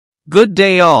Good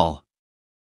day all.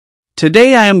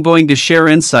 Today I am going to share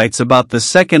insights about the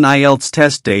second Ielts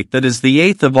test date, that is the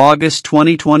 8th of August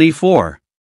 2024.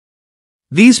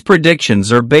 These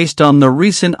predictions are based on the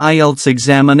recent Ielts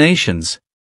examinations.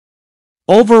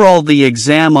 Overall, the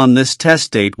exam on this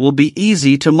test date will be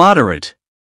easy to moderate.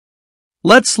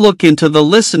 Let's look into the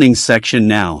listening section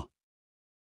now.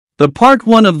 The part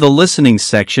 1 of the listening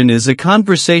section is a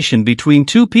conversation between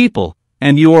two people,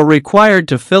 and you are required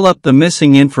to fill up the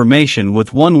missing information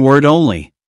with one word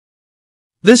only.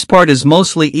 This part is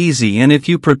mostly easy, and if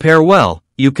you prepare well,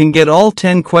 you can get all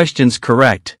 10 questions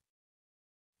correct.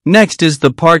 Next is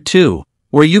the part 2,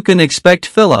 where you can expect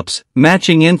fill-ups,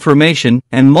 matching information,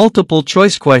 and multiple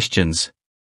choice questions.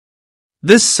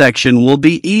 This section will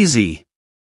be easy.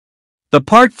 The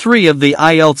part 3 of the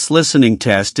Ielts listening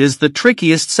test is the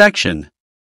trickiest section.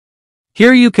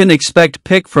 Here you can expect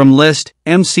pick from list,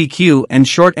 MCQ, and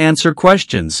short answer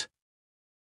questions.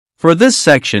 For this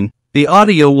section, the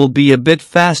audio will be a bit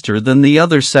faster than the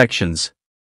other sections.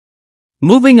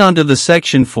 Moving on to the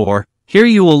section 4, here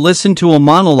you will listen to a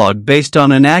monologue based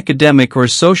on an academic or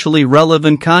socially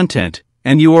relevant content,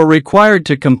 and you are required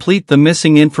to complete the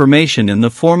missing information in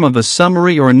the form of a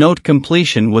summary or note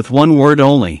completion with one word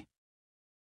only.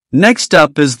 Next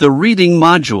up is the reading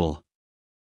module.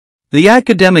 The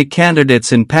academic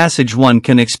candidates in Passage 1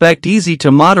 can expect easy to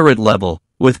moderate level,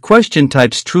 with question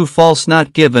types true, false,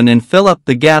 not given, and fill up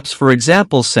the gaps for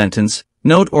example sentence,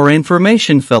 note, or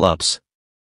information fill-ups.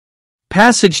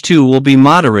 Passage 2 will be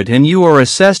moderate, and you are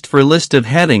assessed for list of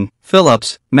heading,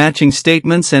 fill-ups, matching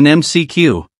statements, and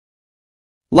MCQ.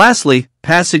 Lastly,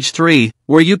 Passage 3,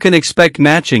 where you can expect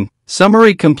matching,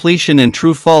 summary completion, and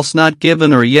true, false, not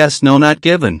given, or yes, no, not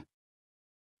given.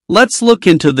 Let's look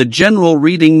into the general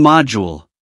reading module.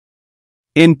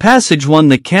 In Passage 1,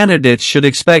 the candidates should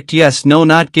expect yes, no,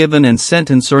 not given, and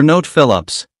sentence or note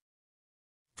fill-ups.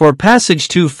 For Passage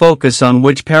 2, focus on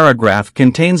which paragraph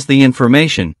contains the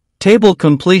information, table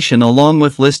completion along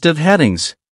with list of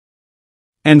headings.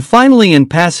 And finally, in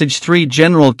Passage 3,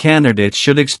 general candidates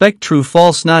should expect true,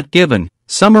 false, not given,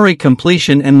 summary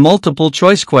completion, and multiple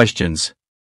choice questions.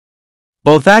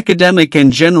 Both academic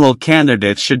and general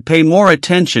candidates should pay more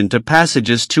attention to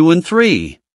Passages 2 and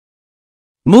 3.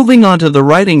 Moving on to the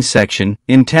writing section,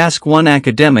 in Task 1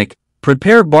 Academic,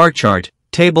 prepare bar chart,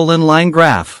 table, and line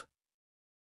graph.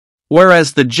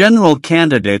 Whereas the general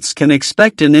candidates can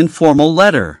expect an informal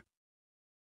letter.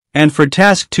 And for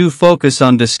Task 2, focus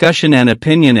on discussion and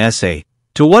opinion essay.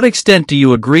 To what extent do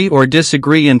you agree or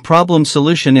disagree in problem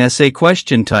solution essay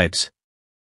question types?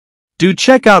 Do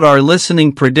check out our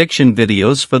listening prediction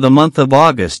videos for the month of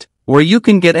August, where you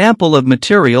can get ample of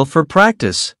material for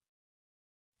practice.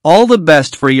 All the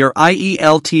best for your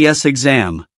IELTS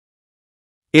exam.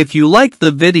 If you liked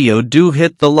the video, do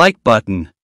hit the like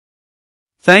button.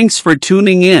 Thanks for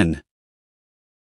tuning in.